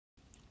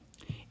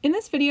In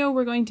this video,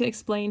 we're going to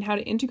explain how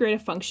to integrate a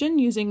function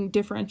using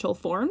differential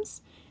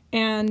forms.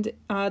 And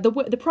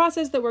the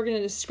process that we're going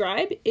to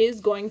describe is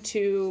going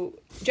to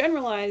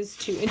generalize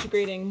to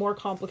integrating more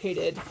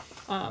complicated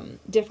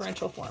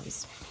differential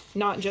forms,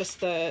 not just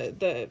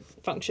the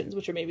functions,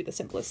 which are maybe the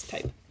simplest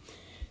type.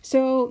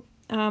 So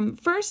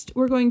first,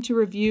 we're going to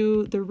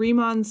review the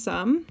Riemann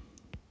sum,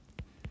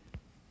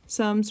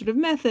 some sort of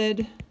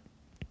method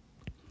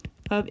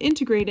of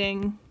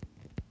integrating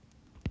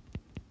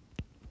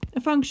a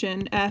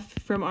function f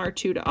from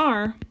R2 to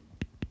R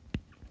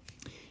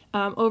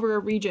over a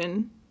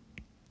region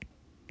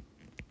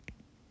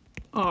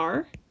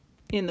R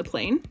in the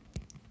plane.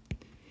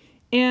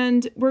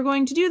 And we're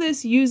going to do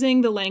this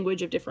using the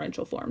language of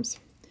differential forms.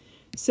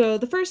 So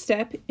the first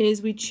step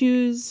is we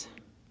choose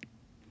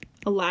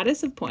a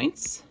lattice of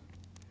points.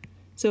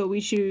 So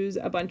we choose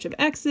a bunch of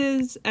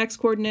x's, x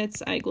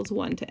coordinates, I equals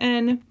 1 to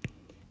n,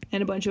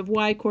 and a bunch of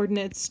y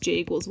coordinates, j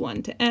equals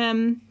 1 to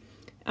m,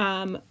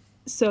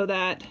 so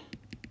that,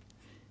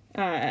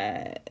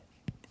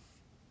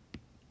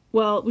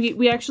 well,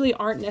 we actually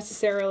aren't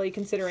necessarily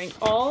considering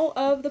all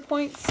of the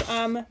points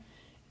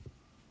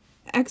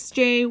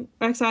xj,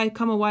 xi,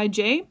 comma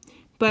yj,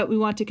 but we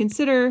want to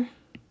consider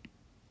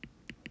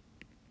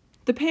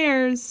the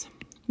pairs,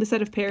 the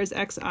set of pairs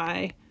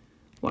xi,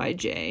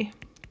 yj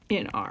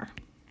in R.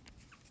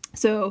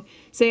 So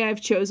say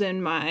I've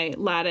chosen my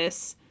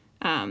lattice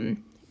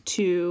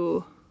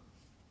to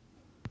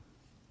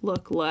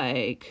look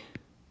like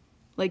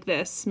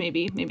this.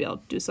 Maybe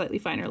I'll do a slightly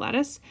finer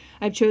lattice.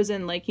 I've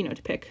chosen, like, you know,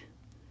 to pick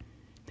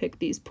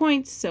these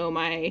points. So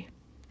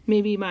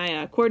maybe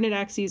my coordinate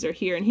axes are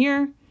here and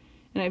here,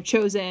 and I've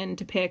chosen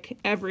to pick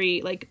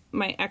every, like,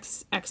 my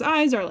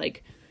xi's are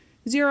like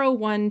 0,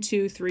 1,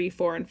 2, 3,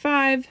 4, and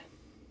 5.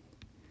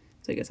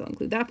 So I guess I'll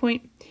include that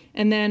point.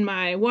 And then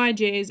my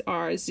yj's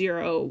are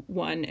 0,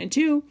 1, and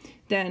 2.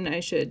 Then I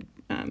should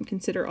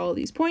consider all of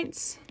these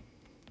points.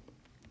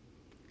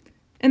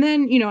 And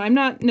then, you know, I'm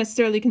not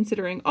necessarily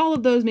considering all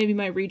of those. Maybe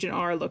my region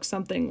R looks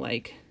something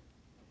like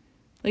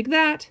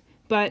that,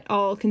 but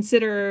I'll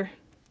consider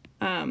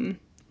all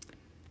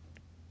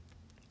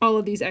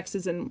of these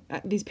x's and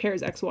these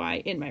pairs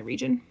xy in my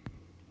region.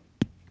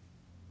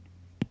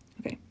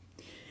 Okay,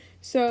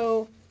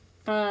 so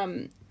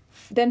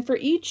then for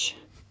each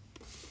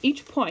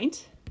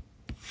point,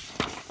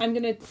 I'm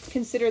going to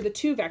consider the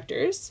two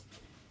vectors.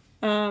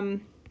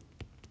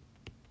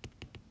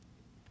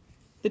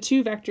 The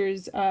two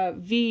vectors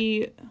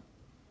v1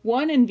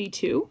 and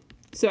v2.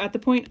 So at the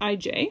point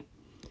ij,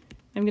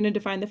 I'm going to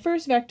define the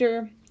first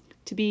vector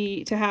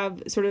to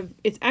have sort of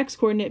its x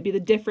coordinate be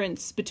the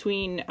difference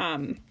between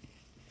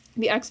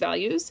the x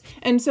values.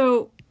 And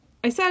so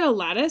I said a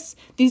lattice.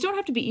 These don't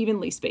have to be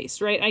evenly spaced,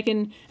 right? I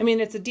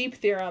mean, it's a deep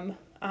theorem,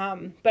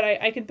 but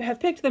I could have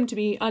picked them to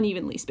be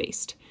unevenly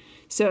spaced.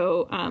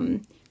 So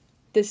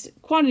this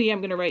quantity I'm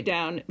going to write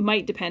down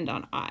might depend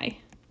on I,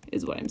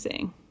 is what I'm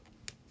saying.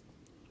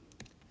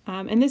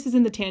 And this is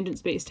in the tangent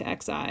space to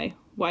xi,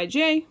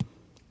 yj.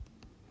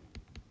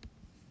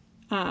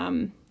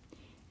 And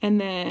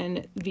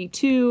then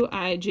v2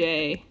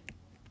 ij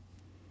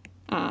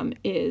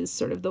is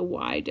sort of the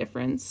y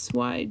difference,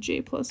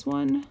 yj plus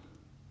 1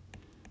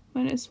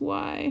 minus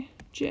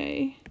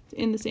yj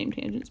in the same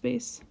tangent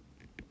space.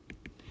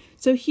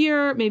 So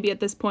here, maybe at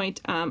this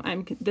point,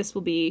 this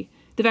will be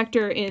the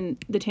vector in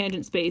the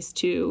tangent space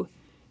to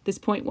this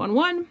point 1,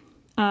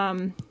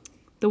 1.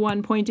 The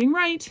one pointing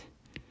right,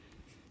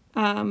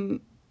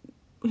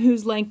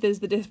 whose length is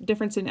the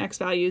difference in x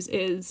values,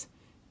 is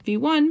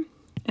v1,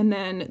 and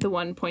then the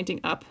one pointing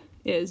up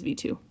is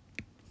v2.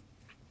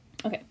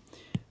 Okay,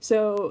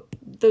 so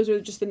those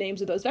are just the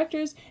names of those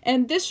vectors,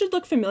 and this should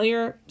look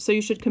familiar, so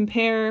you should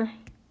compare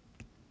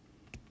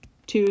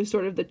to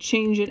sort of the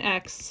change in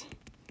x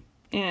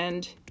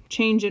and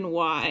change in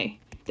y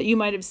that you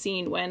might have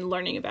seen when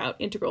learning about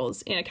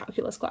integrals in a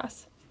calculus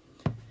class.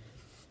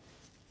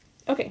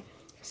 Okay,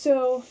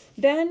 so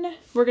then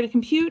we're going to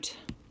compute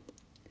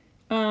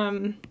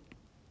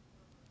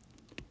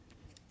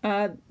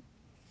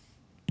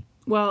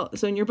well,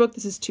 so in your book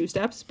this is 2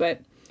 steps,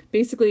 but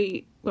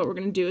basically what we're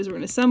going to do is we're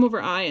going to sum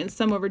over I and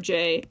sum over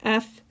j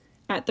f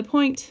at the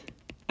point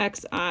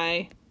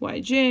xi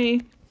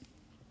yj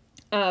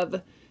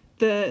of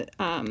the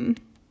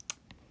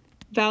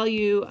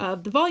value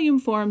of the volume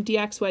form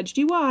dx wedge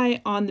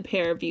dy on the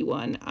pair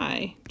v1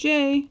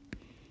 ij,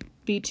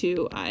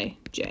 v2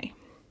 ij.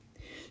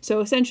 So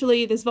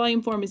essentially this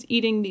volume form is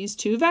eating these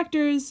two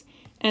vectors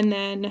and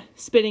then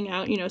spitting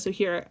out, you know, so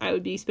here I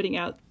would be spitting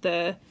out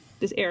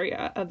this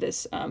area of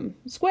this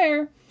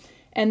square,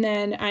 and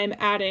then I'm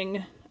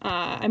adding,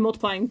 I'm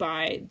multiplying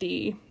by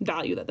the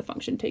value that the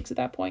function takes at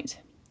that point.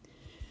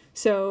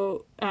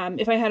 So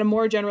if I had a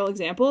more general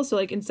example, so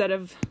like instead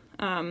of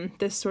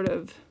this sort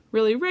of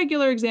really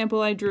regular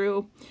example I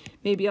drew,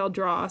 maybe I'll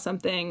draw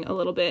something a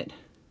little bit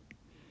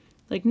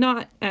like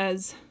not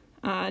as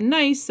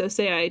nice. So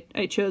say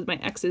I chose my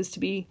x's to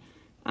be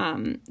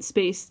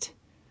spaced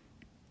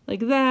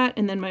like that,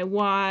 and then my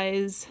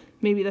y's,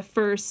 maybe the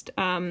first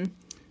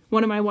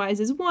one of my y's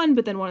is 1,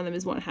 but then one of them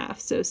is 1/2.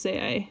 So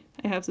say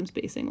I have some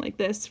spacing like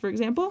this, for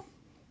example.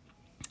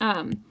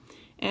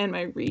 And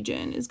my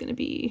region is going to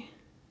be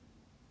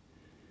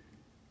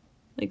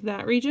like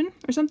that region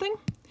or something.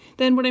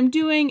 Then what I'm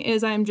doing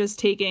is I'm just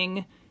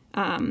taking,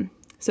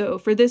 so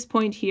for this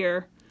point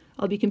here,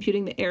 I'll be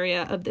computing the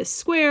area of this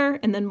square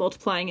and then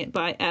multiplying it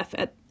by f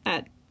at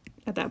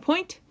that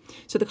point.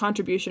 So the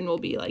contribution will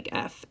be like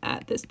f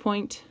at this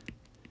point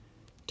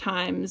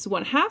times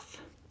 1/2.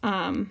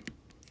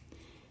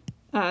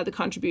 The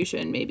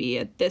contribution maybe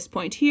at this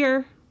point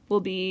here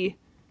will be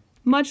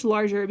much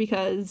larger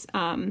because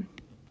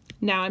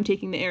now I'm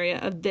taking the area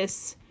of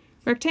this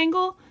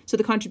rectangle. So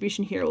the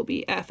contribution here will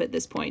be f at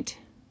this point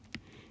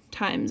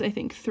times, I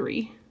think,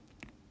 3.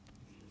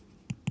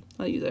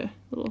 I'll use a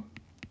little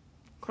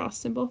cross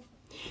symbol.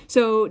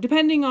 So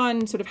depending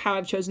on sort of how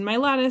I've chosen my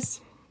lattice,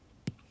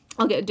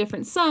 I'll get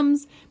different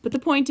sums, but the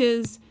point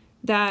is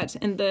that,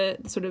 and the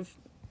sort of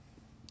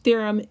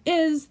theorem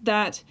is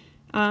that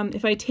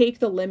if I take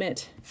the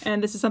limit,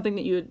 and this is something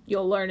that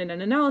you'll learn in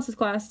an analysis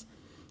class,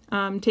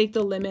 take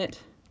the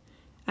limit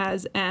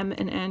as m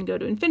and n go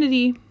to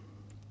infinity,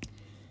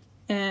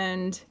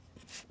 and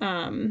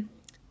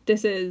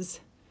this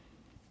is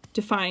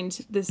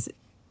defined, this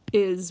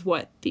is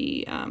what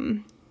the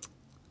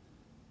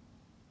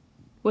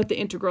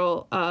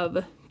integral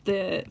of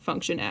the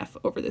function f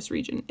over this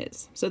region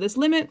is. So this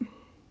limit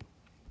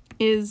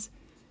is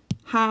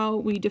how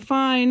we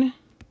define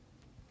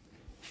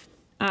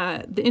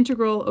the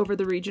integral over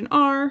the region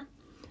R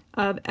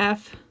of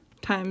f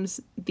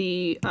times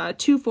the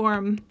two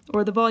form,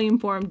 or the volume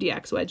form,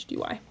 dx wedge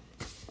dy.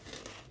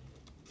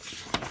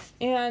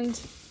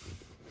 And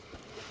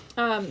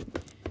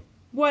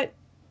what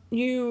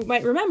you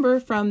might remember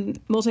from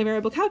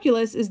multivariable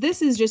calculus is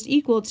this is just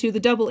equal to the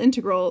double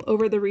integral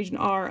over the region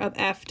R of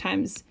f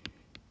times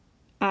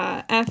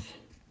f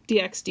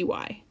dx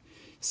dy.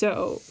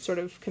 So sort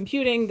of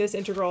computing this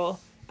integral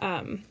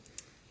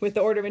with the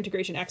order of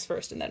integration x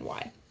first and then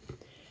y.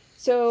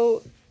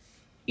 So,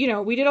 you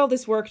know, we did all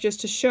this work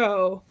just to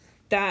show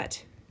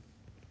that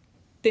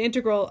the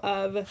integral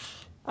of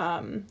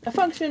a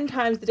function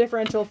times the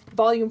differential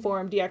volume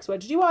form dx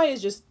wedge dy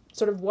is just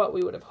sort of what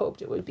we would have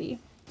hoped it would be.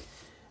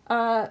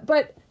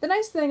 But the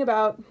nice thing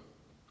about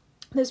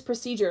this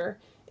procedure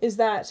is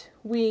that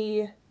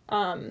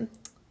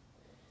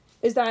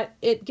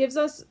it gives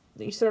us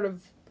the sort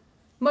of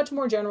much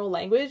more general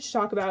language to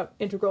talk about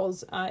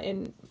integrals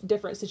in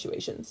different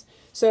situations.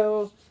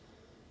 So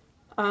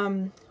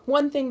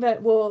one thing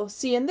that we'll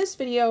see in this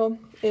video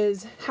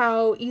is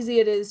how easy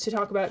it is to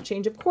talk about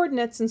change of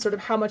coordinates and sort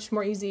of how much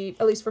more easy,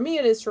 at least for me,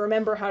 it is to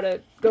remember how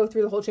to go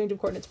through the whole change of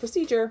coordinates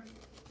procedure.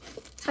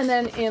 And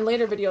then in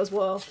later videos,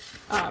 we'll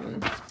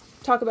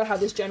talk about how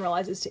this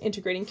generalizes to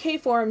integrating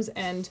k-forms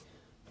and,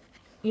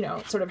 you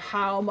know, sort of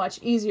how much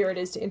easier it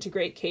is to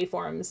integrate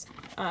k-forms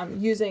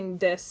using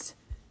this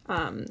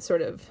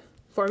sort of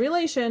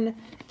formulation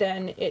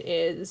than it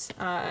is,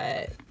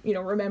 you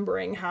know,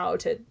 remembering how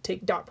to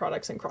take dot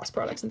products and cross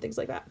products and things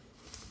like that.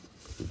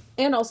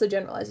 And also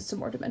generalizes to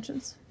more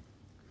dimensions.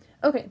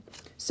 Okay,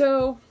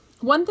 so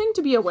one thing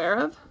to be aware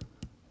of,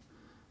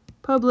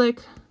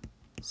 public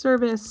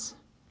service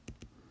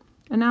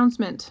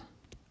announcement.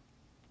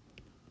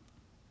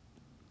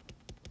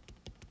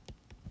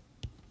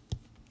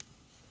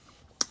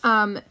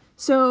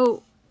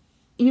 So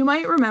you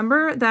might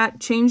remember that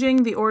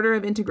changing the order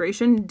of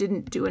integration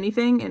didn't do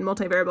anything in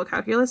multivariable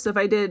calculus. So if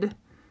I did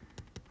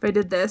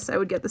this, I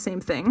would get the same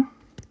thing.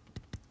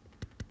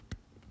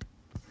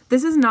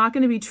 This is not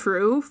going to be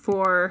true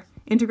for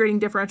integrating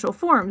differential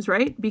forms,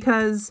 right?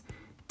 Because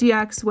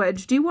dx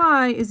wedge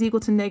dy is equal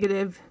to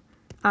negative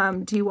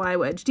dy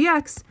wedge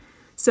dx.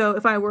 So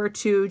if I were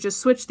to just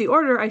switch the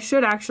order, I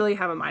should actually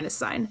have a minus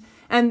sign.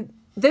 And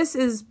this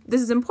is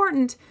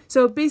important.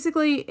 So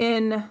basically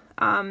in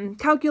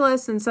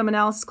calculus and some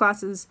analysis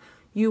classes,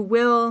 you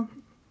will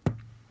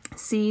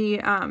see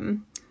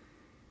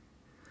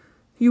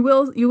you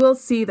will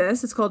see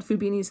this. It's called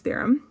Fubini's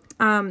theorem.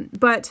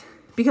 But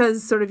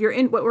because sort of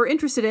what we're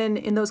interested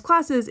in those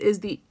classes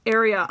is the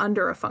area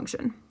under a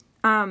function,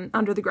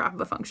 under the graph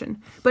of a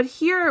function. But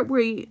here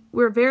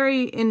we're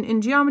very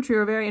in geometry,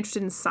 we're very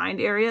interested in signed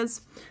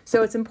areas.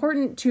 So it's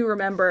important to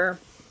remember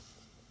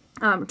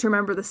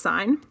the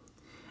sign.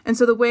 And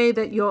so the way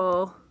that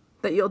you'll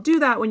do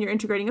that when you're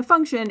integrating a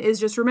function is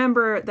just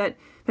remember that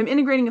if I'm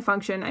integrating a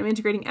function, I'm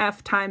integrating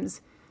f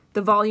times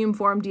the volume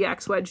form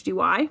dx wedge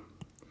dy.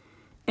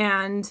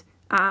 And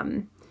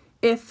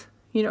if,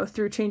 you know,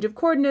 through change of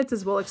coordinates,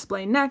 as we'll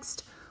explain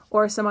next,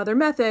 or some other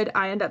method,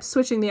 I end up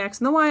switching the x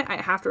and the y, I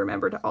have to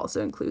remember to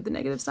also include the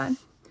negative sign.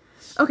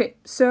 Okay,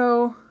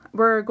 so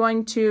we're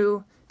going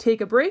to take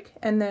a break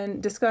and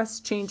then discuss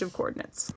change of coordinates.